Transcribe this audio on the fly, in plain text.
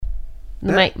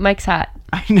Mike's hot.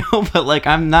 I know, but like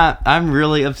I'm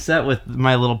really upset with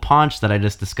my little paunch that I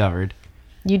just discovered.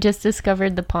 You just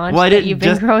discovered the paunch that you've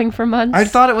been growing for months? I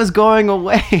thought it was going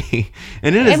away.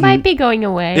 And it might be going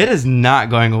away. It is not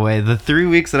going away. The 3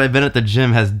 weeks that I've been at the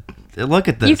gym has... Look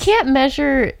at this. You can't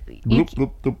measure...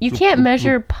 You can't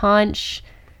measure paunch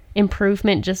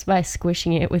improvement just by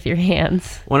squishing it with your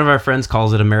hands. One of our friends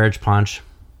calls it a marriage paunch.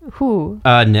 Who?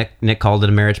 Nick called it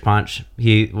a marriage paunch.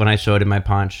 When I showed him my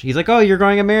paunch, he's like, "Oh, you're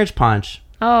growing a marriage paunch."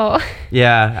 Oh.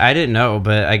 Yeah, I didn't know,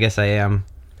 but I guess I am.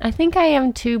 I think I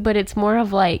am too, but it's more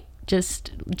of like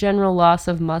just general loss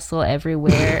of muscle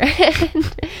everywhere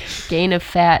and gain of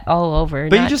fat all over.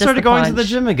 But you just started going to the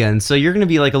gym again, so you're going to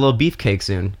be like a little beefcake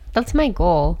soon. That's my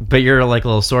goal. But you're like a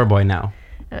little sore boy now.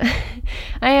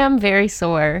 I am very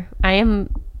sore. I am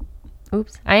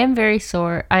very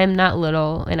sore. I am not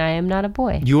little, and I am not a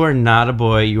boy. You are not a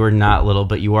boy. You are not little,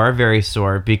 but you are very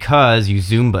sore because you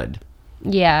Zumba'd.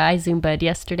 Yeah, I Zumba'd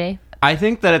yesterday. I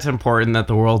think that it's important that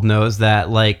the world knows that,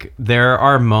 like, there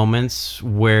are moments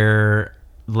where,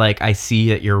 like, I see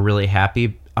that you're really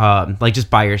happy, like, just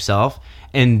by yourself.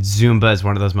 And Zumba is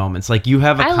one of those moments. Like, you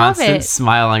have a constant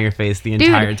smile on your face the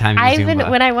entire time you Zumba.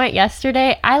 When I went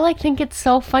yesterday, I, like, think it's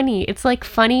so funny. It's, like,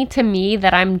 funny to me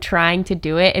that I'm trying to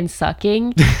do it and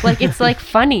sucking. Like, it's, like,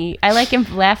 funny. I, like, am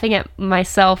laughing at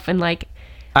myself and, like,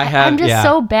 I'm just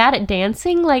so bad at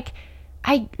dancing. Like,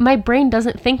 my brain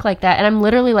doesn't think like that, and I'm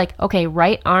literally like, okay,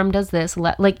 right arm does this,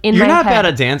 like in my head. You're not bad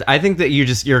at dance. I think that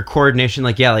your coordination,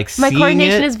 like my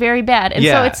coordination is very bad, and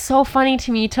so it's so funny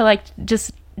to me to like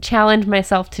just challenge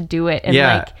myself to do it, and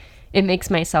like it makes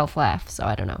myself laugh. So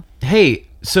I don't know. Hey,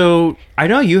 so I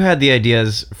know you had the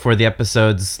ideas for the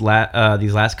episodes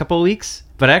these last couple of weeks,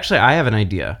 but actually I have an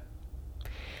idea.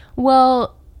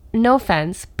 Well, no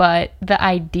offense, but the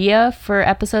idea for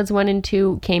episodes 1 and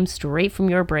 2 came straight from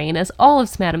your brain, as all of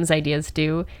Smadam's ideas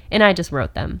do, and I just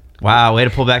wrote them. Wow, way to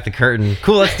pull back the curtain.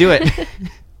 Cool, let's do it.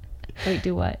 Wait,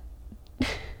 do what?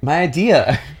 My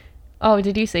idea. Oh,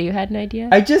 did you say you had an idea?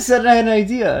 I just said I had an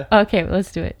idea. Okay, well,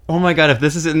 let's do it. Oh my god, if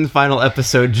this isn't the final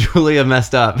episode, Julia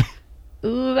messed up.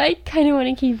 Ooh, I kind of want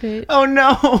to keep it. Oh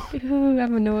no. Ooh,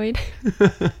 I'm annoyed.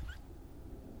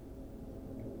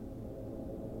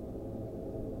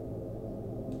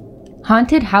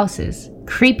 Haunted houses,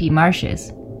 creepy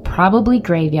marshes, probably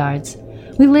graveyards.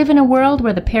 We live in a world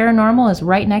where the paranormal is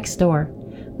right next door.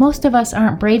 Most of us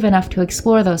aren't brave enough to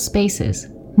explore those spaces.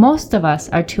 Most of us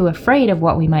are too afraid of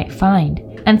what we might find.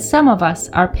 And some of us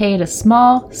are paid a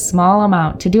small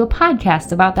amount to do a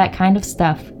podcast about that kind of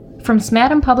stuff. From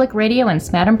Smadam Public Radio and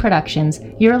Smadam Productions,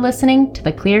 you're listening to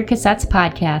the Clear Cassettes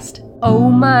podcast.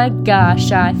 Oh my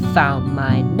gosh, I found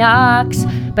my Knox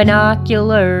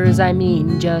binoculars. I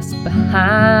mean, just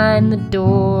behind the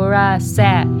door I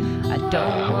sat.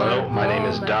 Hello, my name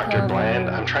is Dr. Bland.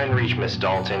 I'm trying to reach Miss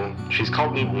Dalton. She's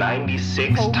called me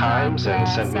 96 times and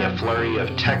sent me a flurry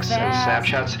of texts and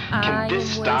Snapchats. Can this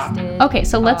stop? Okay,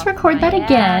 so let's record that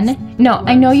again. No,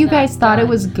 I know you guys thought it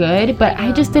was good, but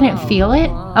I just didn't feel it.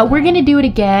 We're gonna do it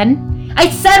again. I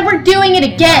said we're doing it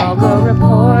again! I'll go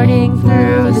reporting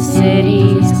through the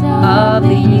cities of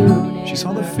the Union. She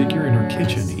saw the figure in her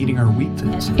kitchen eating our wheat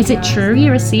thins. Is it true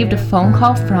you received a phone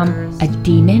call from a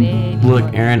demon?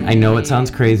 Look, Aaron, I know it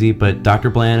sounds crazy, but Dr.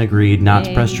 Bland agreed not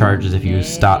to press charges if you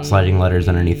stop sliding letters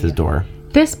underneath his door.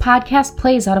 This podcast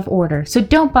plays out of order, so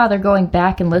don't bother going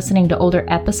back and listening to older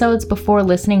episodes before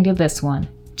listening to this one.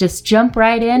 Just jump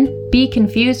right in, be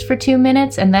confused for 2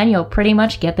 minutes, and then you'll pretty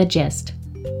much get the gist.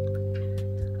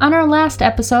 On our last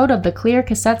episode of the Clear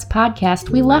Cassettes podcast,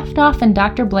 we left off in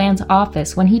Dr. Bland's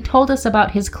office when he told us about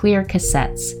his clear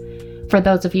cassettes. For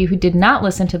those of you who did not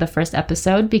listen to the first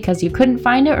episode because you couldn't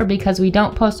find it or because we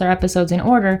don't post our episodes in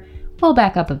order, we'll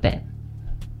back up a bit.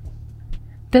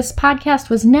 This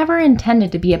podcast was never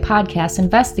intended to be a podcast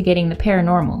investigating the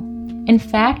paranormal. In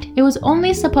fact, it was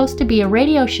only supposed to be a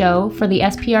radio show for the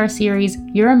SPR series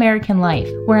Your American Life,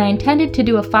 where I intended to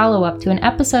do a follow-up to an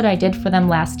episode I did for them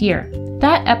last year.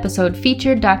 That episode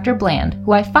featured Dr. Bland,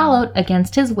 who I followed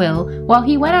against his will while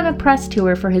he went on a press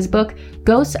tour for his book,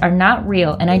 Ghosts Are Not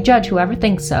Real, and I Judge Whoever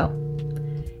Thinks So.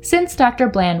 Since Dr.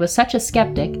 Bland was such a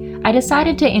skeptic, I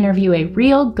decided to interview a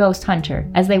real ghost hunter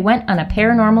as they went on a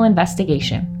paranormal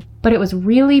investigation. But it was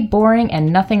really boring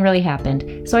and nothing really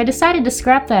happened, so I decided to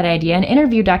scrap that idea and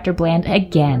interview Dr. Bland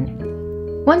again.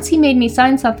 Once he made me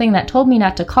sign something that told me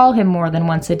not to call him more than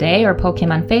once a day or poke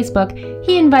him on Facebook,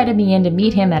 he invited me in to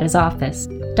meet him at his office.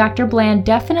 Dr. Bland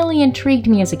definitely intrigued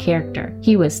me as a character.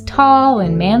 He was tall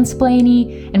and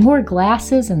mansplainy and wore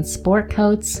glasses and sport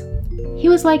coats. He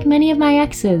was like many of my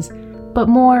exes, but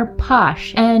more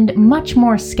posh and much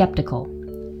more skeptical.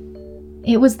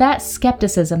 It was that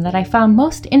skepticism that I found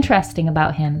most interesting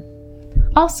about him.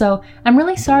 Also, I'm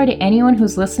really sorry to anyone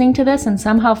who's listening to this and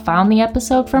somehow found the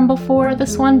episode from before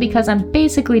this one because I'm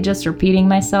basically just repeating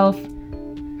myself.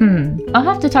 I'll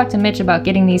have to talk to Mitch about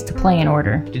getting these to play in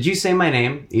order. Did you say my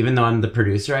name? Even though I'm the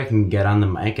producer, I can get on the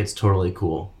mic. It's totally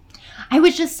cool. I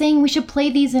was just saying we should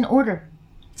play these in order.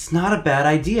 It's not a bad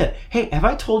idea. Hey, have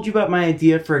I told you about my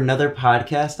idea for another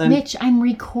podcast? Mitch, I'm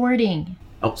recording.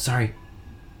 Oh, sorry.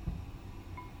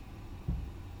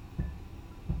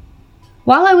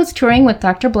 While I was touring with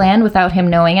Dr. Bland without him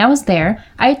knowing I was there,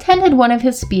 I attended one of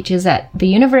his speeches at the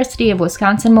University of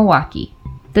Wisconsin-Milwaukee.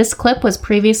 This clip was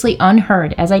previously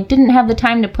unheard as I didn't have the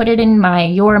time to put it in my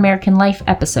Your American Life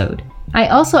episode. I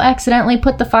also accidentally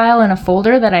put the file in a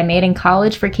folder that I made in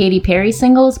college for Katy Perry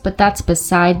singles, but that's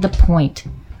beside the point.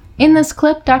 In this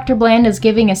clip, Dr. Bland is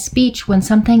giving a speech when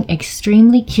something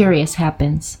extremely curious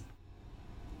happens.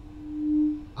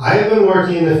 I have been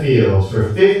working in the field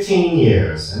for 15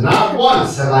 years, and not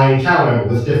once have I encountered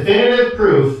with definitive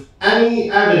proof any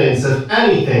evidence of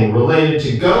anything related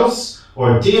to ghosts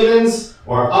or demons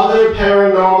or other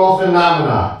paranormal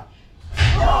phenomena.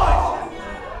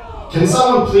 Can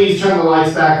someone please turn the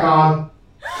lights back on?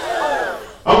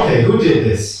 Okay, who did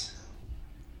this?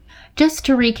 Just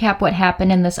to recap what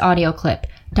happened in this audio clip,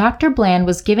 Dr. Bland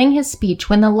was giving his speech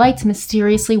when the lights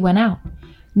mysteriously went out.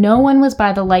 No one was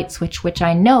by the light switch, which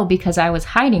I know because I was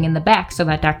hiding in the back so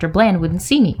that Dr. Bland wouldn't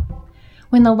see me.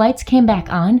 When the lights came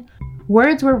back on,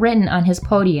 words were written on his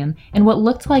podium in what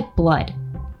looked like blood.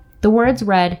 The words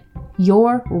read,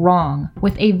 "You're wrong,"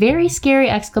 with a very scary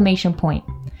exclamation point.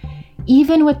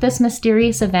 Even with this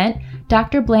mysterious event,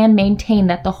 Dr. Bland maintained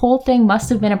that the whole thing must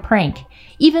have been a prank,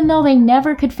 even though they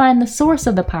never could find the source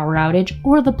of the power outage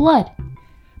or the blood.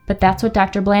 But that's what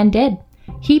Dr. Bland did.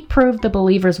 He proved the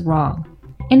believers wrong.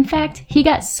 In fact, he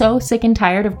got so sick and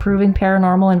tired of proving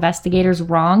paranormal investigators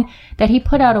wrong that he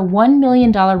put out a $1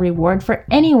 million reward for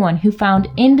anyone who found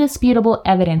indisputable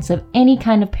evidence of any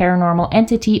kind of paranormal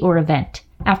entity or event.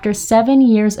 After 7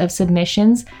 years of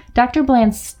submissions, Dr.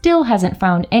 Bland still hasn't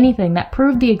found anything that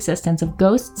proved the existence of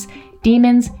ghosts,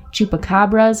 demons,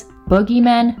 chupacabras,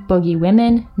 boogeymen, boogie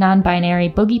women, non-binary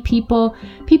boogie people,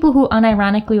 people who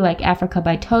unironically like Africa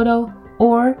by Toto,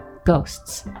 or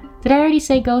ghosts. Did I already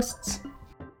say ghosts?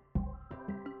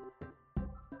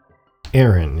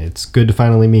 Aaron, it's good to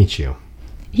finally meet you.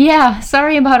 Yeah,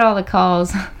 sorry about all the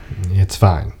calls. It's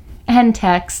fine. And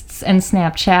texts, and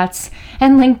Snapchats,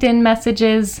 and LinkedIn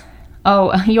messages.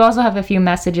 Oh, you also have a few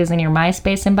messages in your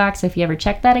MySpace inbox if you ever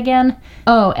check that again.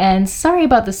 Oh, and sorry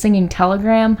about the singing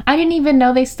telegram. I didn't even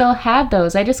know they still had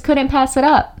those. I just couldn't pass it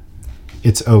up.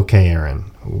 It's okay,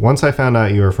 Aaron. Once I found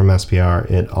out you were from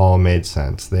SPR, it all made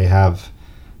sense. They have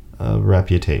a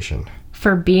reputation.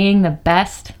 For being the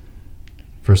best?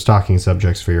 For stalking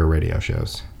subjects for your radio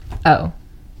shows. Oh.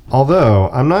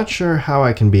 Although, I'm not sure how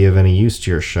I can be of any use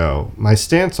to your show. My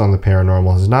stance on the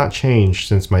paranormal has not changed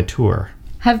since my tour.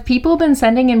 Have people been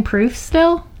sending in proof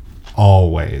still?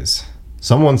 Always.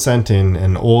 Someone sent in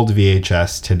an old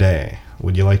VHS today.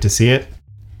 Would you like to see it?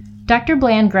 Dr.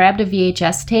 Bland grabbed a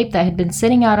VHS tape that had been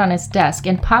sitting out on his desk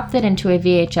and popped it into a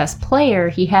VHS player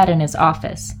he had in his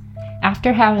office.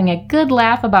 After having a good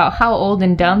laugh about how old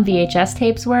and dumb VHS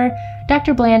tapes were,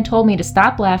 Dr. Bland told me to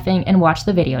stop laughing and watch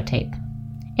the videotape.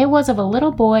 It was of a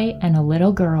little boy and a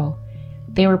little girl.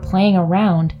 They were playing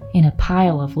around in a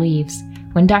pile of leaves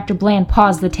when Dr. Bland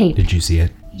paused the tape. Did you see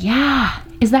it? Yeah.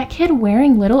 Is that kid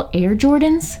wearing little Air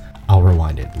Jordans? I'll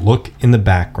rewind it. Look in the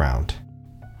background.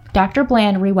 Dr.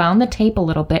 Bland rewound the tape a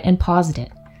little bit and paused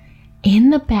it. In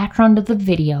the background of the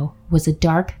video was a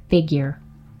dark figure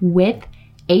with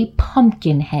a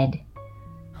pumpkin head.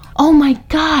 Oh my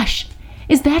gosh!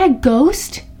 Is that a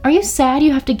ghost? Are you sad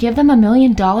you have to give them $1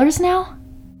 million now?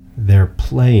 They're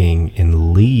playing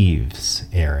in leaves,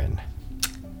 Aaron.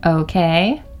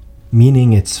 Okay.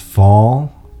 Meaning it's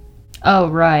fall? Oh,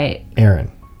 right.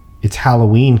 Aaron, it's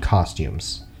Halloween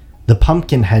costumes. The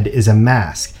pumpkin head is a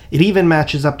mask. It even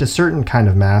matches up to certain kind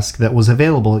of mask that was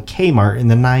available at Kmart in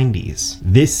the 90s.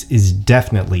 This is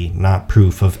definitely not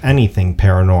proof of anything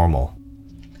paranormal.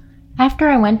 After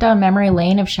I went down memory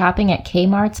lane of shopping at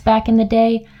Kmart's back in the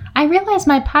day, I realized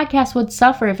my podcast would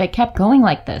suffer if it kept going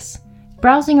like this.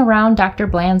 Browsing around Dr.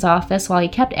 Bland's office while he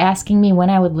kept asking me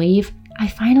when I would leave, I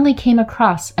finally came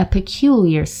across a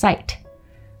peculiar sight.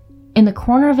 In the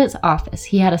corner of his office,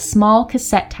 he had a small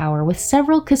cassette tower with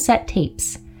several cassette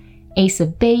tapes. Ace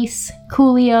of Base,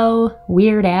 Coolio,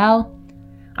 Weird Al.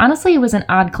 Honestly, it was an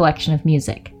odd collection of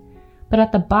music. But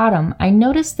at the bottom, I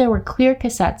noticed there were clear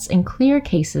cassettes in clear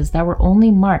cases that were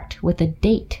only marked with a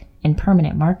date in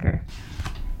permanent marker.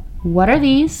 What are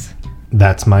these?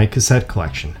 That's my cassette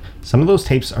collection. Some of those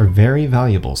tapes are very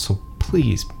valuable, so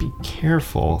please be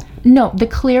careful. No, the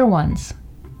clear ones.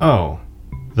 Oh,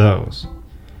 those.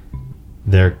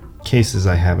 They're cases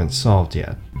I haven't solved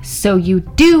yet. So you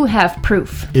do have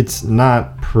proof. It's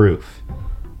not proof.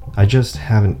 I just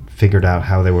haven't figured out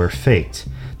how they were faked.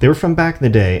 They were from back in the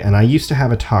day, and I used to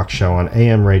have a talk show on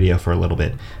AM radio for a little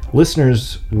bit.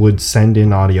 Listeners would send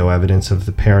in audio evidence of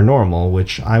the paranormal,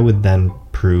 which I would then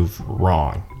prove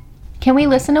wrong. Can we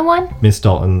listen to one? Miss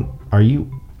Dalton, are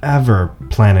you ever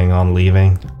planning on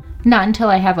leaving? Not until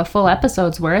I have a full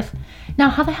episode's worth. Now,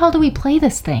 how the hell do we play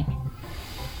this thing?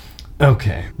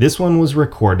 Okay, this one was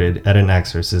recorded at an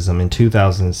exorcism in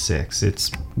 2006.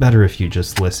 It's better if you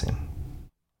just listen.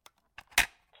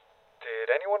 Did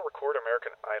anyone record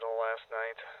American Idol last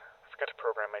night? I forgot to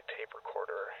program my tape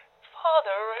recorder.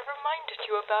 Father, I reminded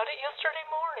you about it yesterday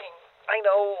morning. I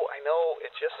know. It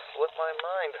just slipped my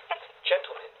mind.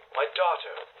 Gentlemen, my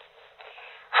daughter.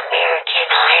 American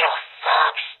Idol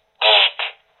sucks dick.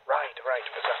 Right,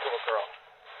 possessed little girl.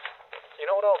 You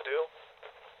know what I'll do?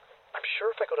 I'm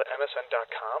sure if I go to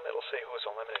MSN.com, it'll say who was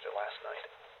eliminated last night.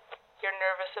 You're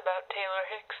nervous about Taylor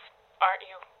Hicks, aren't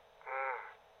you?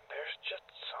 There's just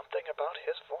something about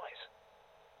his voice.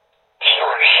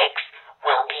 Taylor Hicks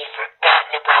will be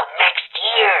forgotten about next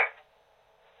year.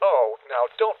 Oh, now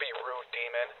don't be rude,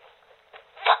 Demon.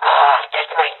 Fuck off,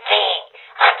 that's my thing.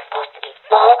 I'm supposed to be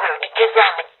vulgar because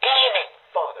I'm a demon.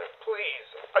 Father, please.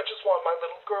 I just want my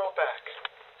little girl back.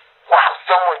 Wow,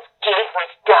 someone's gay for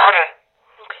his daughter.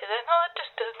 Okay, then it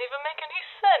just doesn't even make any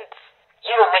sense.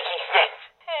 You don't make any sense.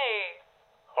 Hey.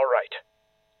 All right.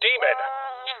 Demon,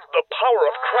 the power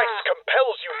of Christ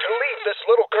compels you to leave this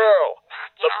little girl.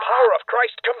 The power of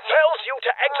Christ compels you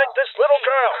to exit this little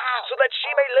girl so that she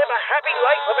may live a happy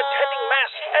life of attending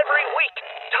Mass every week,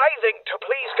 tithing to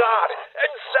please God,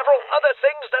 and several other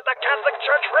things that the Catholic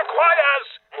Church requires.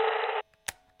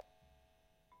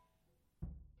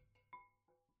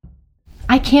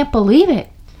 I can't believe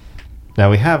it. Now,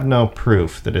 we have no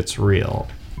proof that it's real.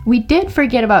 We did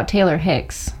forget about Taylor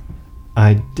Hicks.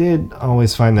 I did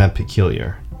always find that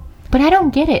peculiar. But I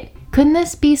don't get it. Couldn't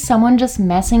this be someone just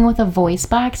messing with a voice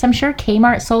box? I'm sure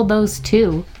Kmart sold those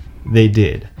too. They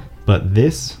did, but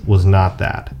this was not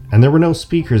that. And there were no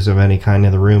speakers of any kind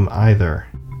in the room either.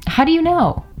 How do you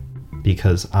know?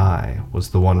 Because I was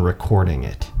the one recording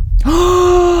it.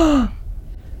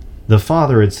 The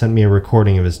father had sent me a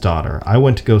recording of his daughter. I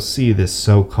went to go see this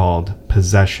so-called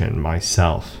possession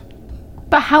myself.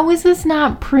 But how is this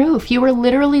not proof? You were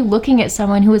literally looking at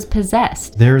someone who was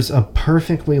possessed. There's a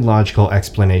perfectly logical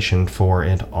explanation for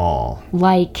it all.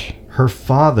 Like? Her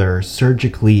father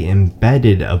surgically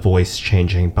embedded a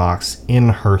voice-changing box in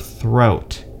her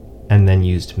throat and then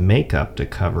used makeup to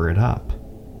cover it up.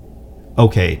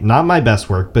 Okay, not my best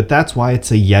work, but that's why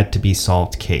it's a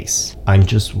yet-to-be-solved case. I'm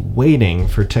just waiting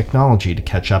for technology to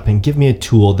catch up and give me a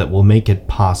tool that will make it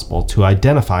possible to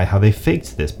identify how they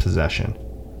faked this possession.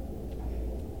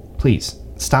 Please,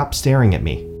 stop staring at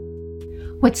me.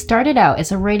 What started out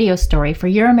as a radio story for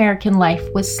Your American Life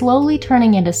was slowly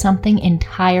turning into something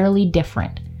entirely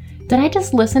different. Did I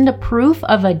just listen to proof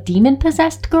of a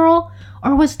demon-possessed girl?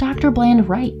 Or was Dr. Bland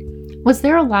right? Was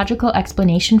there a logical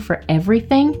explanation for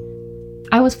everything?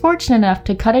 I was fortunate enough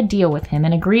to cut a deal with him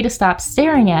and agree to stop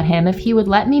staring at him if he would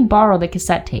let me borrow the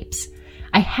cassette tapes.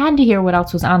 I had to hear what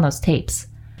else was on those tapes.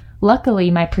 Luckily,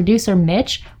 my producer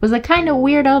Mitch was the kind of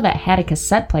weirdo that had a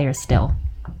cassette player still.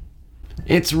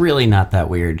 It's really not that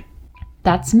weird.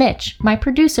 That's Mitch, my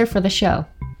producer for the show.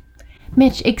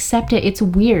 Mitch, accept it, it's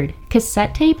weird.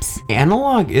 Cassette tapes?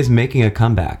 Analog is making a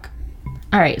comeback.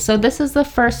 Alright, so this is the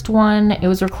first one. It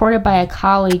was recorded by a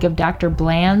colleague of Dr.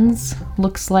 Bland's.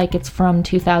 Looks like it's from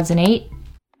 2008.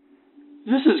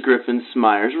 This is Griffin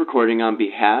Smyers recording on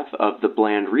behalf of the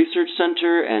Bland Research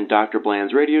Center and Dr.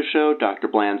 Bland's radio show, Dr.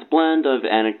 Bland's Blend of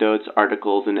Anecdotes,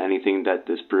 Articles, and Anything That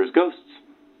Disproves Ghosts.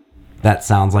 That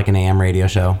sounds like an AM radio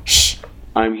show. Shh!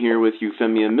 I'm here with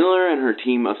Euphemia Miller and her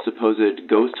team of supposed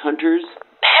ghost hunters.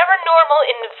 Paranormal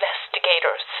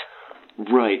investigators.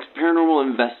 Right, paranormal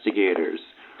investigators.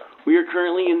 We are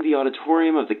currently in the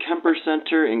auditorium of the Kemper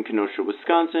Center in Kenosha,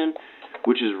 Wisconsin,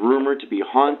 which is rumored to be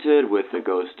haunted with the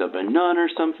ghost of a nun or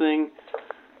something.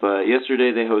 But yesterday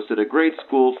they hosted a grade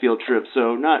school field trip,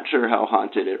 so not sure how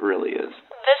haunted it really is.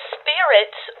 The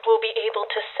spirits will be able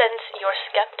to sense your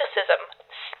skepticism,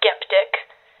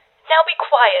 skeptic. Now be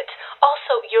quiet.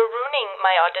 Also, you're ruining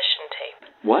my audition tape.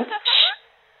 What? Shh.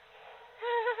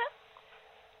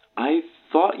 I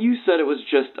thought you said it was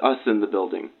just us in the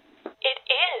building. It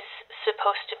is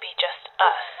supposed to be just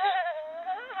us.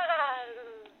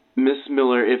 Miss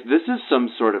Miller, if this is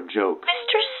some sort of joke...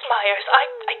 Mr. Smyers,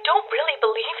 I don't really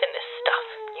believe in this stuff.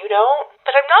 You don't?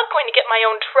 But I'm not going to get my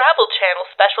own Travel Channel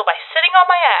special by sitting on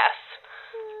my ass.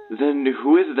 Then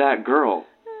who is that girl?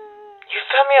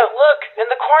 Euphemia, look, in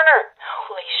the corner.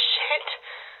 Holy shit.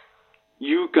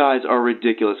 You guys are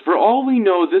ridiculous. For all we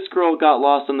know, this girl got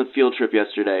lost on the field trip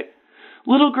yesterday.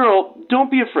 Little girl, don't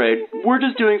be afraid. We're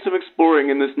just doing some exploring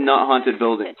in this not-haunted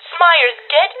building. Smyers,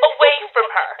 get away from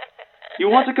her. You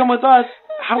want to come with us?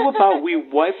 How about we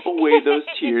wipe away those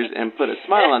tears and put a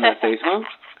smile on that face, huh?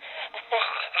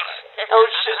 Oh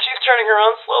shit, she's turning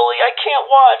around slowly. I can't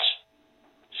watch.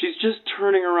 She's just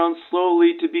turning around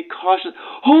slowly to be cautious.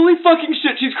 Holy fucking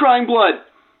shit, she's crying blood!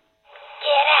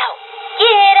 Get out!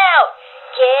 Get out!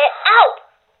 Get out!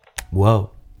 Whoa.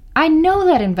 I know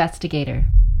that investigator.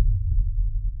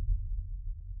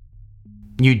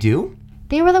 You do?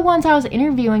 They were the ones I was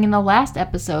interviewing in the last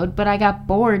episode, but I got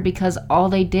bored because all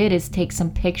they did is take some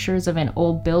pictures of an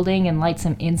old building and light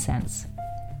some incense.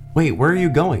 Wait, where are you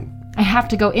going? I have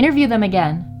to go interview them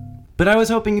again. But I was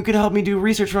hoping you could help me do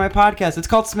research for my podcast. It's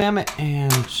called Spam It,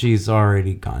 and she's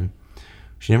already gone.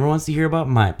 She never wants to hear about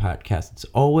my podcast. It's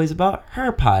always about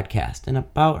her podcast and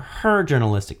about her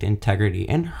journalistic integrity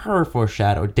and her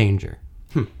foreshadowed danger.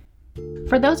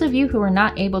 For those of you who were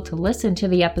not able to listen to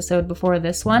the episode before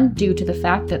this one, due to the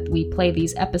fact that we play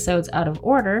these episodes out of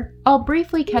order, I'll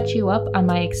briefly catch you up on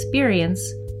my experience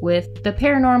with the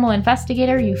paranormal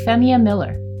investigator Euphemia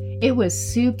Miller. It was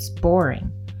soups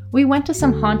boring. We went to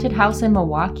some haunted house in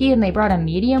Milwaukee and they brought a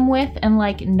medium with, and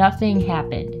nothing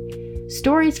happened.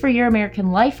 Stories for Your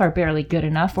American Life are barely good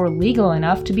enough or legal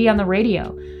enough to be on the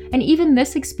radio, and even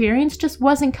this experience just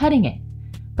wasn't cutting it.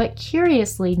 But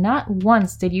curiously, not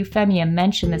once did Euphemia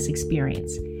mention this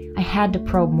experience. I had to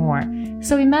probe more,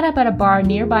 so we met up at a bar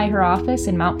nearby her office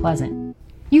in Mount Pleasant.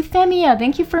 Euphemia,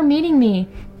 thank you for meeting me.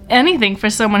 Anything for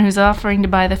someone who's offering to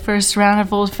buy the first round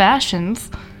of old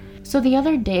fashions. So the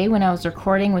other day when I was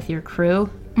recording with your crew...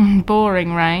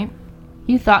 Boring, right?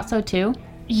 You thought so too?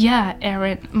 Yeah,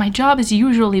 Erin, my job is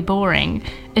usually boring.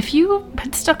 If you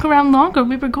had stuck around longer,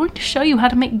 we were going to show you how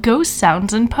to make ghost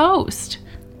sounds in post.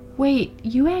 Wait,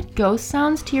 you add ghost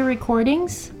sounds to your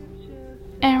recordings?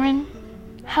 Erin,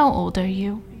 how old are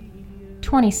you?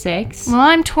 26. Well,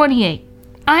 I'm 28.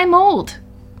 I'm old.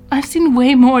 I've seen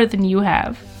way more than you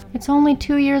have. It's only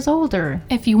 2 years older.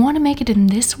 If you want to make it in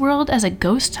this world as a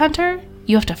ghost hunter,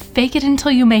 you have to fake it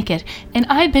until you make it, and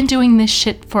I've been doing this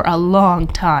shit for a long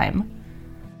time.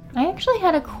 I actually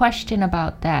had a question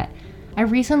about that. I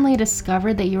recently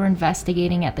discovered that you were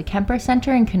investigating at the Kemper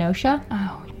Center in Kenosha.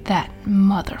 Oh, that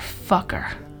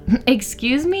motherfucker.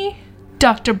 Excuse me?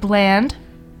 Dr. Bland.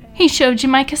 He showed you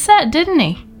my cassette, didn't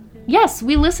he? Yes,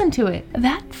 we listened to it.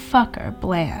 That fucker,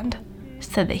 Bland,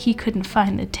 said that he couldn't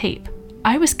find the tape.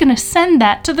 I was gonna send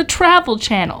that to the Travel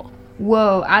Channel.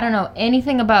 Whoa, I don't know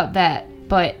anything about that,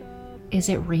 but is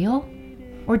it real?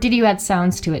 Or did you add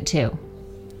sounds to it too?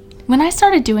 When I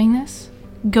started doing this,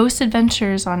 Ghost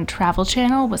Adventures on Travel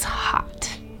Channel was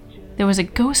hot. There was a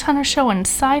ghost hunter show on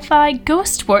Sci-Fi,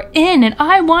 ghosts were in, and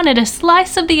I wanted a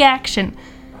slice of the action.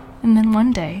 And then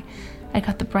one day, I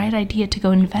got the bright idea to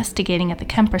go investigating at the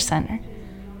Kemper Center.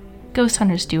 Ghost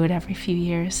hunters do it every few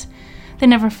years. They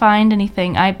never find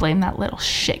anything. I blame that little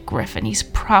shit Griffin. He's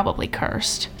probably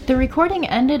cursed. The recording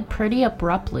ended pretty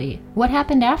abruptly. What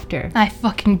happened after? I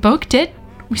fucking booked it.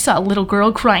 We saw a little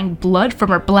girl crying blood from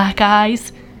her black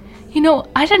eyes. You know,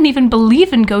 I didn't even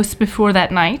believe in ghosts before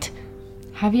that night.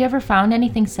 Have you ever found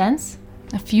anything since?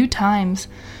 A few times.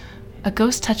 A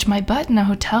ghost touched my butt in a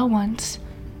hotel once.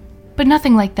 But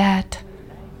nothing like that.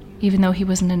 Even though he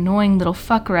was an annoying little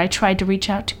fucker, I tried to reach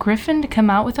out to Griffin to come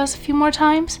out with us a few more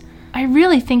times. I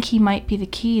really think he might be the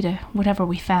key to whatever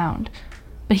we found.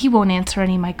 But he won't answer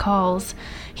any of my calls.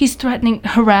 He's threatening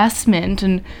harassment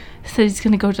and said he's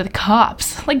gonna go to the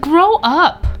cops. Grow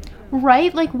up!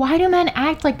 Right? Why do men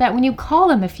act like that when you call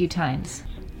them a few times?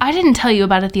 I didn't tell you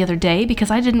about it the other day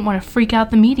because I didn't want to freak out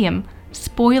the medium.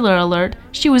 Spoiler alert,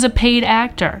 she was a paid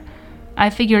actor. I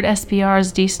figured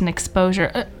SBR's decent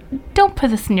exposure. Don't put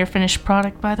this in your finished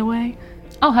product, by the way.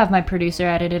 I'll have my producer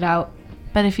edit it out.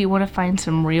 But if you want to find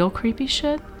some real creepy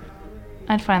shit,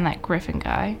 I'd find that Griffin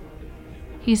guy.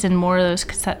 He's in more of those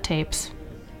cassette tapes.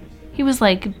 He was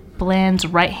like Bland's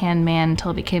right-hand man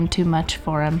until it became too much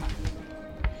for him.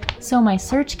 So my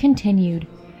search continued.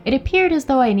 It appeared as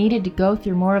though I needed to go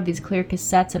through more of these clear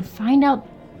cassettes and find out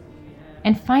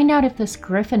if this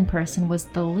Griffin person was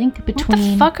the link between...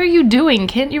 What the fuck are you doing?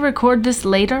 Can't you record this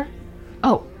later?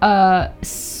 Oh,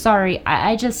 sorry,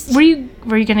 I just... Were you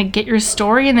gonna get your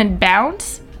story and then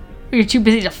bounce? Or you're too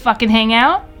busy to fucking hang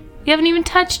out? You haven't even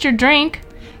touched your drink.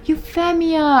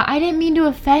 Euphemia, I didn't mean to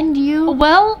offend you.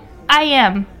 Well, I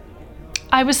am.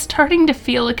 I was starting to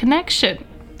feel a connection.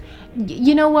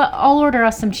 You know what? I'll order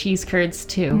us some cheese curds,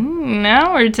 too.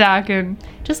 Now we're talking.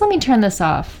 Just let me turn this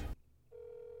off.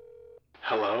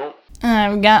 Hello?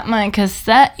 I've got my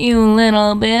cassette, you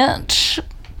little bitch.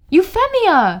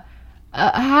 Euphemia!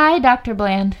 Hi, Dr.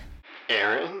 Bland.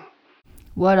 Aaron?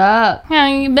 What up? How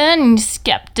you been, you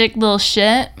skeptic little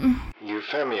shit?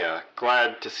 Euphemia,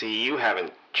 glad to see you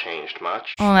haven't changed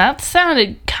much. Well, that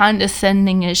sounded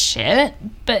condescending as shit,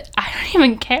 but I don't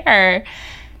even care.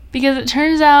 Because it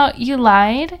turns out you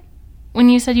lied when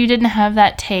you said you didn't have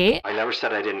that tape. I never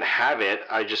said I didn't have it,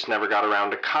 I just never got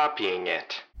around to copying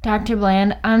it. Dr.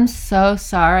 Bland, I'm so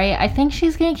sorry. I think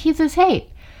she's gonna keep the tape.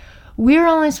 We were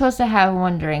only supposed to have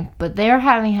one drink, but they're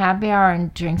having happy hour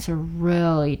and drinks are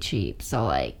really cheap. So,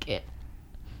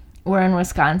 we're in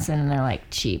Wisconsin and they're,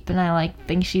 cheap. And I,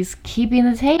 think she's keeping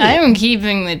the tape. I'm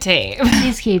keeping the tape.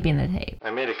 She's keeping the tape. I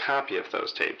made a copy of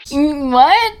those tapes.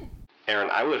 What?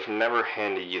 Aaron, I would have never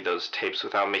handed you those tapes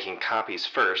without making copies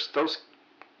first. Those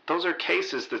are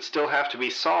cases that still have to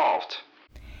be solved.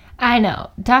 I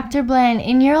know. Dr. Bland,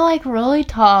 and you're, really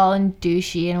tall and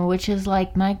douchey, and which is,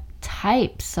 my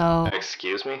type, so...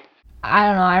 Excuse me? I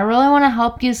don't know. I really want to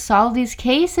help you solve these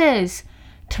cases.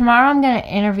 Tomorrow I'm going to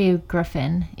interview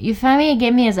Griffin. Euphemia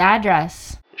gave me his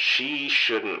address. She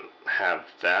shouldn't have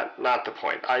that. Not the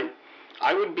point.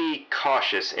 I would be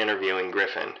cautious interviewing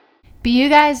Griffin. But you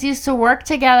guys used to work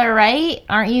together, right?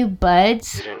 Aren't you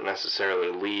buds? We didn't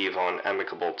necessarily leave on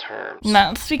amicable terms.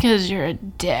 That's because you're a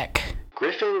dick.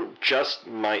 Griffin just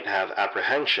might have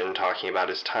apprehension talking about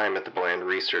his time at the Bland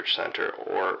Research Center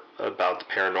or about the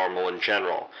paranormal in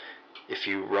general. If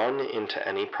you run into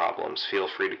any problems, feel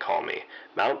free to call me.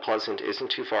 Mount Pleasant isn't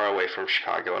too far away from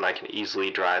Chicago and I can easily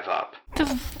drive up. The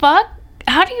fuck?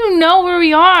 How do you know where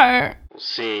we are?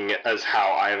 Seeing as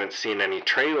how I haven't seen any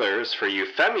trailers for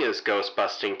Euphemia's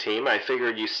ghost-busting team, I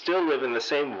figured you still live in the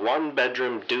same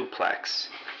one-bedroom duplex.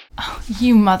 Oh,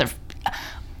 you mother...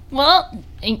 Well,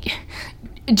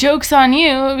 joke's on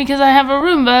you, because I have a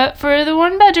Roomba for the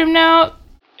one bedroom now.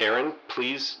 Aaron,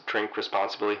 please drink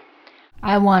responsibly.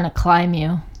 I want to climb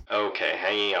you. Okay,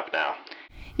 hanging up now.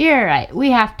 You're right.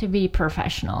 We have to be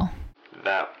professional.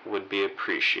 That would be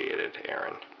appreciated,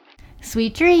 Aaron.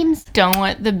 Sweet dreams. Don't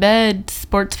wet the bed,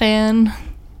 sports fan.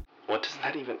 What does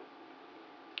that even...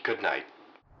 Good night.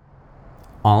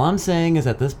 All I'm saying is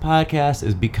that this podcast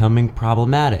is becoming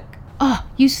problematic. Oh,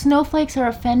 you snowflakes are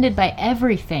offended by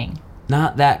everything.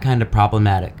 Not that kind of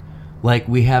problematic. Like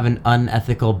we have an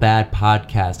unethical bad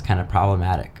podcast kind of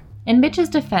problematic. In Mitch's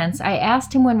defense, I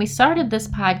asked him when we started this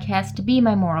podcast to be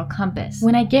my moral compass.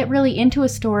 When I get really into a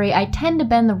story, I tend to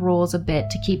bend the rules a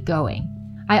bit to keep going.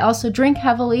 I also drink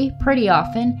heavily, pretty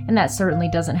often, and that certainly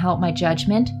doesn't help my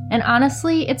judgment. And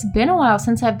honestly, it's been a while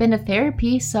since I've been to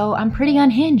therapy, so I'm pretty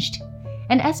unhinged.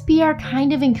 And SBR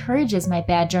kind of encourages my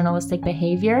bad journalistic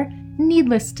behavior.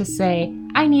 Needless to say,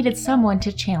 I needed someone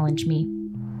to challenge me.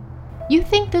 You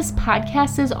think this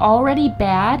podcast is already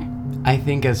bad? I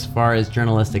think as far as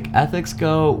journalistic ethics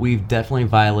go, we've definitely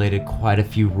violated quite a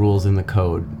few rules in the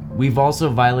code. We've also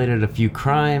violated a few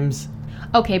crimes.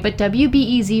 Okay, but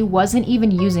WBEZ wasn't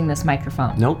even using this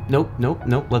microphone. Nope.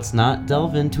 Let's not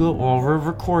delve into it while we're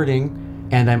recording.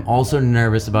 And I'm also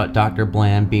nervous about Dr.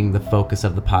 Bland being the focus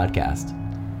of the podcast.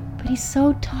 But he's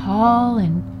so tall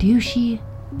and douchey.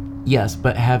 Yes,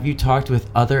 but have you talked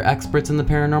with other experts in the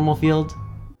paranormal field?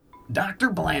 Dr.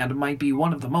 Bland might be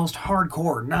one of the most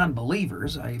hardcore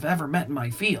non-believers I've ever met in my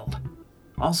field.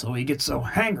 Also, he gets so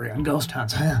hangry on ghost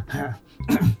hunts.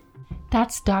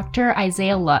 That's Dr.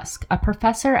 Isaiah Lusk, a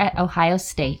professor at Ohio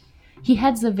State. He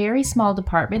heads a very small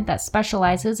department that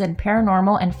specializes in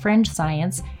paranormal and fringe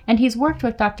science, and he's worked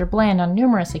with Dr. Bland on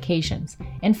numerous occasions.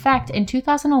 In fact, in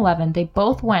 2011, they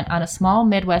both went on a small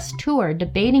Midwest tour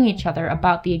debating each other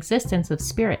about the existence of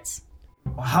spirits.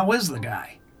 Well, how is the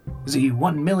guy? Is he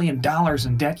 $1 million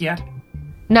in debt yet?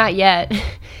 Not yet.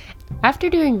 After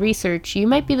doing research, you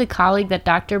might be the colleague that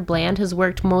Dr. Bland has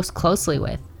worked most closely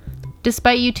with.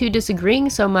 Despite you two disagreeing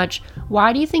so much,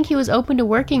 why do you think he was open to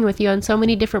working with you on so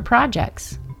many different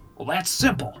projects? Well, that's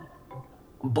simple.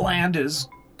 Bland is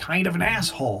kind of an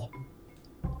asshole.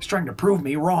 He's trying to prove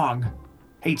me wrong.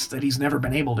 Hates that he's never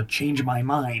been able to change my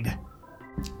mind.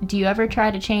 Do you ever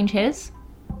try to change his?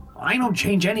 I don't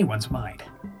change anyone's mind.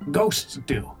 Ghosts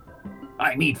do.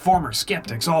 I meet former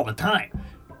skeptics all the time.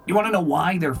 You want to know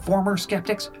why they're former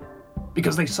skeptics?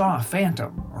 Because they saw a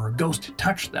phantom or a ghost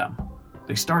touch them.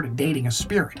 They started dating a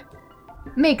spirit.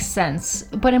 Makes sense,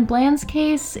 but in Bland's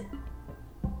case,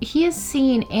 he has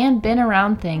seen and been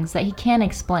around things that he can't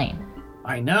explain.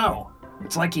 I know.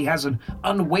 It's like he has an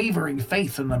unwavering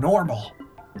faith in the normal.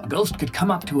 A ghost could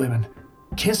come up to him and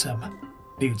kiss him.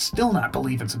 He'd still not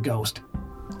believe it's a ghost.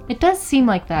 It does seem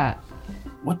like that.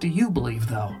 What do you believe,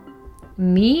 though?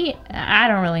 Me? I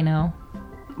don't really know.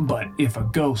 But if a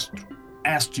ghost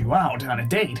asked you out on a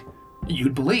date,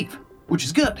 you'd believe, which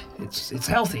is good. It's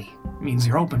healthy. It means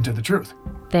you're open to the truth.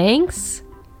 Thanks?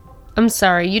 I'm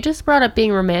sorry, you just brought up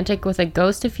being romantic with a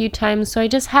ghost a few times, so I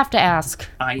just have to ask.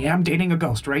 I am dating a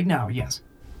ghost right now, yes.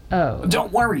 Oh.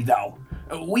 Don't worry, though.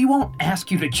 We won't ask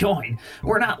you to join.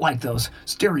 We're not like those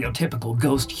stereotypical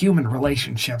ghost-human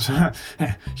relationships.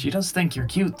 She does think you're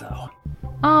cute, though.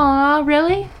 Aw,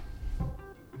 really?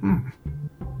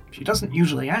 She doesn't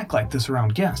usually act like this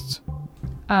around guests.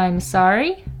 I'm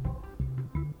sorry?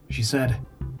 She said,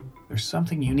 "There's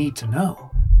something you need to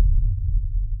know."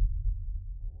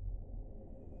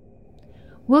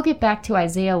 We'll get back to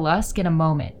Isaiah Lusk in a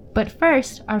moment, but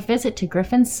first, our visit to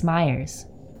Griffin Smyers.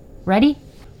 Ready?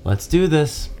 Let's do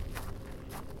this.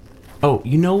 Oh,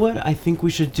 you know what I think we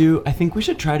should do? I think we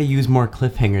should try to use more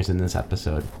cliffhangers in this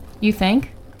episode. You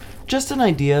think? Just an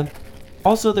idea.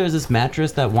 Also, there's this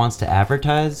mattress that wants to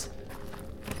advertise.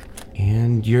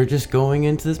 And you're just going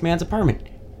into this man's apartment.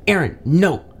 Aaron,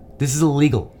 no! This is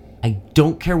illegal. I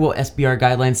don't care what SBR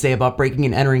guidelines say about breaking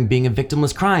and entering being a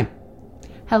victimless crime.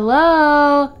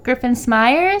 Hello? Griffin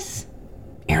Smyers?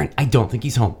 Aaron, I don't think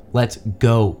he's home. Let's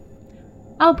go.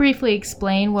 I'll briefly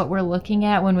explain what we're looking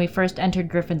at when we first entered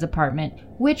Griffin's apartment,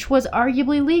 which was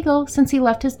arguably legal since he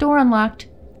left his door unlocked.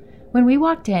 When we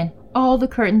walked in, all the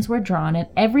curtains were drawn and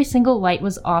every single light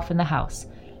was off in the house.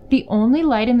 The only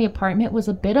light in the apartment was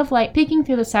a bit of light peeking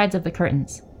through the sides of the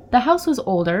curtains. The house was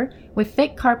older, with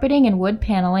thick carpeting and wood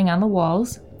paneling on the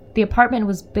walls. The apartment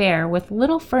was bare, with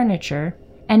little furniture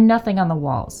and nothing on the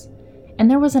walls. And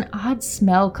there was an odd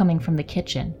smell coming from the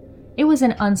kitchen. It was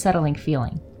an unsettling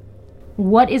feeling.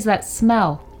 What is that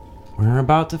smell? We're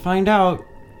about to find out.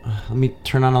 Let me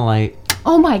turn on a light.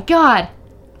 Oh my god!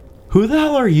 Who the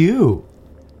hell are you?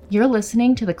 You're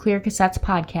listening to the Clear Cassettes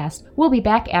podcast. We'll be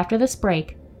back after this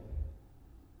break.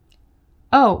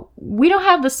 Oh, we don't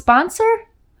have the sponsor?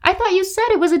 I thought you said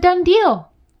it was a done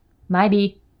deal.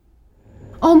 Maybe.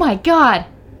 Oh my god!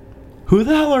 Who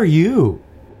the hell are you?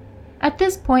 At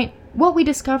this point, what we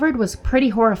discovered was pretty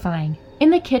horrifying. In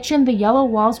the kitchen, the yellow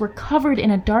walls were covered in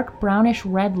a dark brownish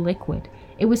red liquid.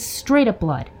 It was straight up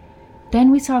blood. Then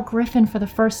we saw Griffin for the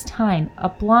first time, a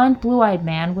blonde, blue-eyed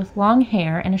man with long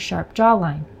hair and a sharp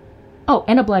jawline. Oh,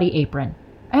 and a bloody apron.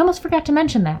 I almost forgot to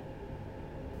mention that.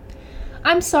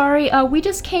 I'm sorry, we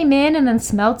just came in and then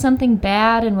smelled something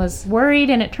bad and was worried,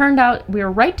 and it turned out we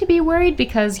were right to be worried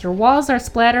because your walls are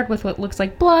splattered with what looks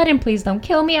like blood, and please don't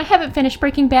kill me. I haven't finished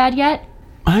Breaking Bad yet.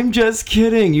 I'm just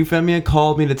kidding. Euphemia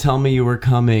called me to tell me you were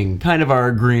coming. Kind of our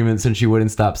agreement since she wouldn't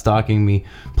stop stalking me.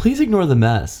 Please ignore the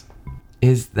mess.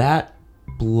 Is that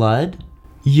blood?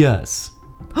 Yes.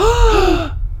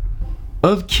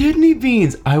 Of kidney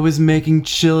beans. I was making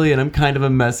chili and I'm kind of a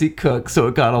messy cook, so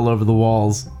it got all over the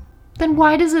walls. Then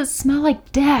why does it smell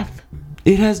like death?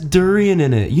 It has durian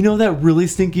in it. You know that really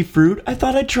stinky fruit? I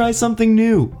thought I'd try something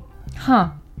new.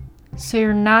 Huh. So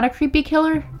you're not a creepy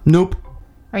killer? Nope.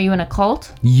 Are you in a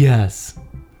cult? Yes.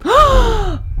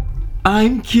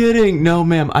 I'm kidding. No,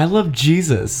 ma'am. I love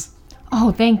Jesus.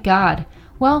 Oh, thank God.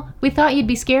 Well, we thought you'd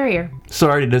be scarier.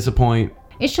 Sorry to disappoint.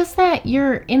 It's just that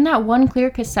you're in that one clear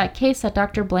cassette case that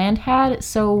Dr. Bland had,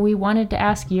 so we wanted to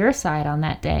ask your side on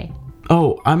that day.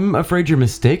 Oh, I'm afraid you're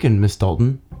mistaken, Miss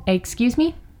Dalton. Excuse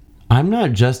me? I'm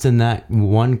not just in that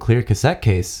one clear cassette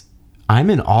case. I'm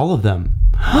in all of them.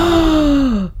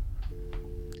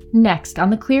 Next on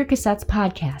the Clear Cassettes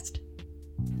podcast.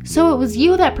 So it was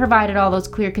you that provided all those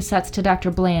clear cassettes to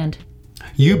Dr. Bland.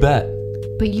 You bet.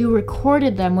 But you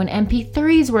recorded them when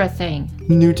MP3s were a thing.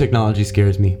 New technology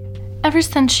scares me. Ever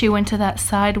since she went to that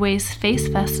Sideways Face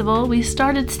Festival, we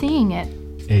started seeing it.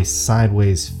 A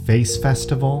Sideways Face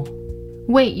Festival?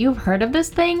 Wait, you've heard of this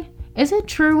thing? Is it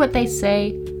true what they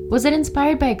say? Was it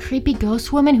inspired by a creepy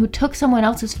ghost woman who took someone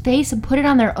else's face and put it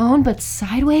on their own, but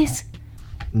sideways?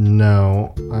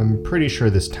 No, I'm pretty sure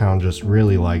this town just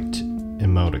really liked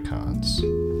emoticons.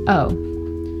 Oh.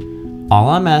 All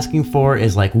I'm asking for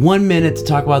is like 1 minute to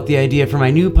talk about the idea for my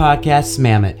new podcast,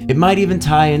 Smam It. It might even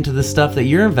tie into the stuff that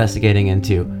you're investigating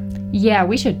into. Yeah,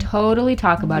 we should totally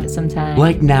talk about it sometime.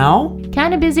 Like now?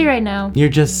 Kinda busy right now. You're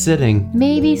just sitting.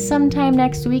 Maybe sometime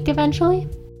next week eventually?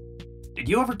 Did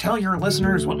you ever tell your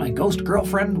listeners what my ghost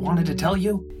girlfriend wanted to tell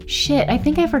you? Shit, I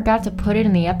think I forgot to put it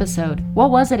in the episode.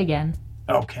 What was it again?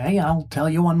 Okay, I'll tell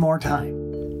you one more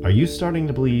time. Are you starting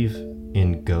to believe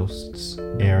in ghosts,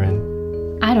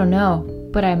 Aaron? I don't know,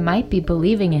 but I might be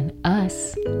believing in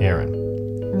us. Aaron.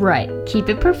 Right, keep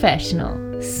it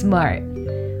professional. Smart.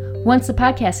 Once the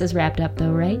podcast is wrapped up,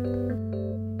 though, right?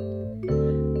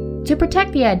 To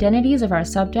protect the identities of our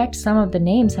subject, some of the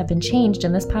names have been changed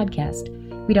in this podcast.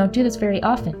 We don't do this very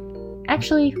often.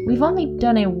 Actually, we've only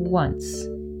done it once,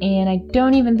 and I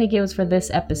don't even think it was for this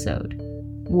episode.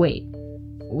 Wait,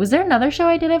 was there another show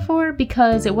I did it for?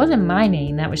 Because it wasn't my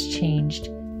name that was changed.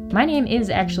 My name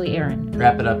is actually Aaron.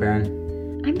 Wrap it up,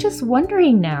 Aaron. I'm just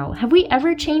wondering now, have we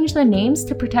ever changed the names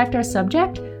to protect our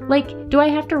subject? Like, do I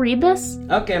have to read this?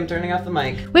 Okay, I'm turning off the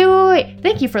mic. Wait.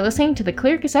 Thank you for listening to the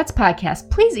Clear Cassettes podcast.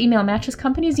 Please email mattress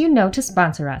companies you know to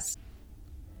sponsor us.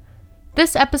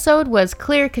 This episode was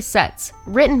Clear Cassettes,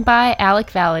 written by Alec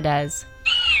Valadez.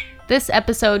 This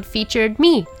episode featured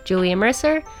me, Julia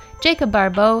Mercer, Jacob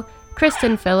Barbeau,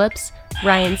 Kristen Phillips,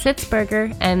 Ryan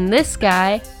Sitzberger, and this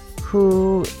guy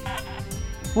who...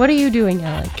 What are you doing,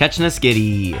 Alec? Catching a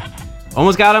skitty.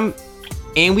 Almost got him,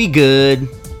 and we good.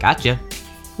 Gotcha.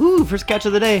 Ooh, first catch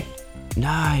of the day.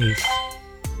 Nice.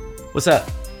 What's up?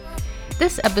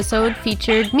 This episode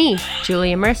featured me,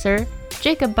 Julia Mercer,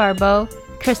 Jacob Barbeau,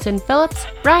 Kristen Phillips,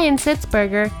 Ryan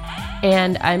Sitzberger,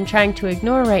 and I'm trying to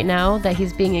ignore right now that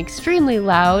he's being extremely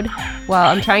loud while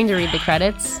I'm trying to read the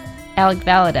credits, Alec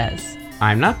Valadez.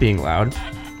 I'm not being loud.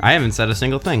 I haven't said a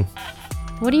single thing.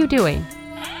 What are you doing?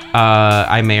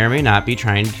 I may or may not be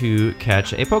trying to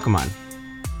catch a Pokemon.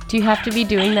 Do you have to be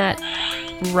doing that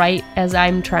right as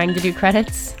I'm trying to do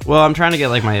credits? Well, I'm trying to get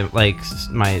my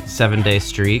 7-day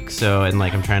streak, so and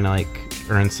I'm trying to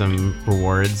earn some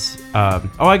rewards.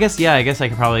 I guess I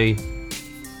could probably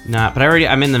not, but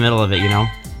I'm in the middle of it, you know.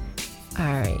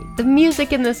 Alright, the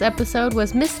music in this episode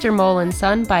was Mr. Mole and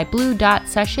Son by Blue Dot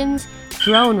Sessions,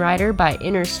 Drone Rider by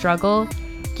Inner Struggle,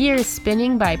 Gears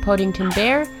Spinning by Podington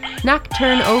Bear,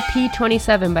 Nocturne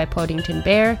OP27 by Podington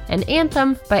Bear, and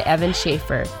Anthem by Evan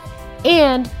Schaefer.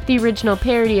 And the original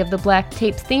parody of the Black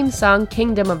Tapes theme song,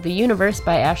 Kingdom of the Universe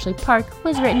by Ashley Park,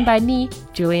 was written by me,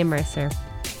 Julia Mercer.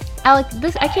 Alec,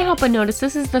 I can't help but notice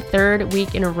this is the third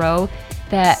week in a row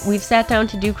that we've sat down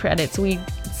to do credits. We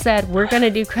said we're going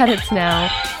to do credits now,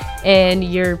 and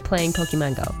you're playing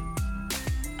Pokemon Go.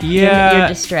 Yeah. You're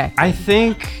distracted. I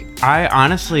think,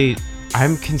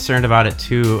 I'm concerned about it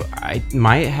too. I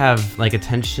might have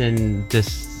attention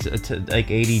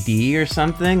ADD or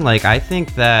something. I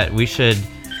think that we should.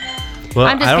 Well,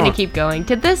 I'm just going to keep going.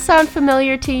 Did this sound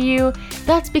familiar to you?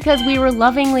 That's because we were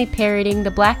lovingly parodying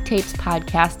the Black Tapes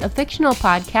podcast, a fictional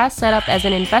podcast set up as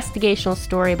an investigational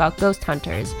story about ghost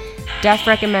hunters. Def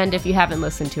recommend if you haven't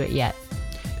listened to it yet.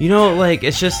 You know,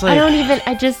 it's just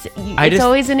it's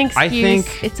always an excuse. I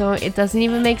think it doesn't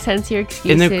even make sense, your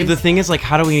excuses. And the thing is,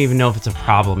 how do we even know if it's a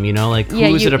problem? You know,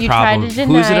 who's it a problem? Who's it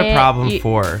a problem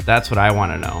for? That's what I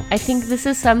want to know. I think this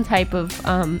is some type of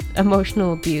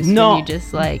emotional abuse. No, when you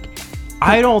just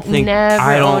I don't think you're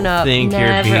being.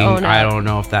 Own I don't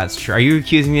know if that's true. Are you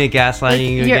accusing me of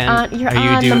gaslighting you again? You're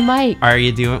on the mic. Are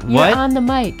you doing You're what? You're on the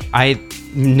mic.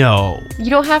 No.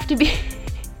 You don't have to be.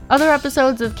 Other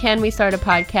episodes of Can We Start a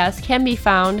Podcast can be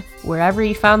found wherever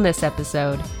you found this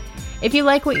episode. If you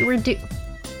like what you were doing...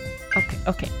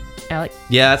 Okay, Alec.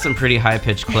 Yeah, that's some pretty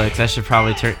high-pitched clicks. I should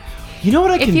probably turn... You know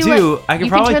what I can do? You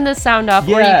can turn the sound off,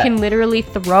 or you can literally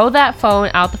throw that phone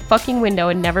out the fucking window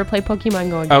and never play Pokemon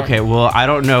Go again. Okay, well, I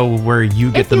don't know where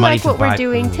you get the money to buy... If you like what we're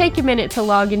doing, take a minute to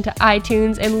log into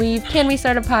iTunes and leave Can We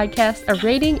Start a Podcast a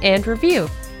rating and review.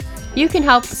 You can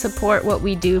help support what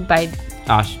we do by...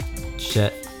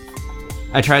 Shit.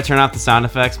 I try to turn off the sound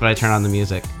effects, but I turn on the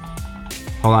music.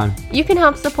 Hold on. You can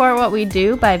help support what we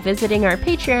do by visiting our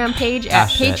Patreon page at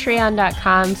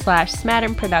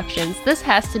patreon.com/Smattern Productions. This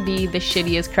has to be the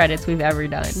shittiest credits we've ever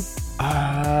done.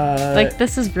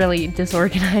 This is really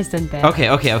disorganized and bad. Okay.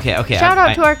 Shout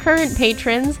out to our current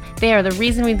patrons. They are the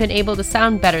reason we've been able to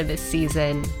sound better this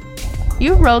season.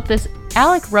 You wrote this.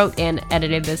 Alec wrote and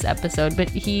edited this episode, but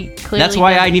he clearly That's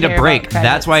why I need a break.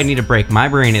 That's why I need a break. My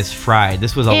brain is fried.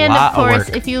 This was a lot of work. And of course,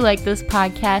 if you like this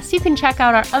podcast, you can check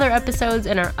out our other episodes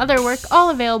and our other work, all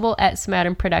available at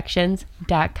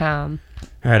smatternproductions.com.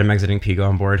 All right, I'm exiting Pigo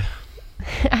on board.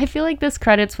 I feel like this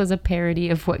credits was a parody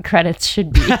of what credits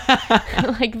should be.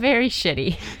 Very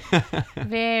shitty.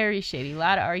 Very shitty. A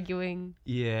lot of arguing.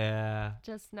 Yeah.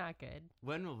 Just not good.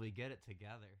 When will we get it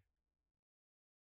together?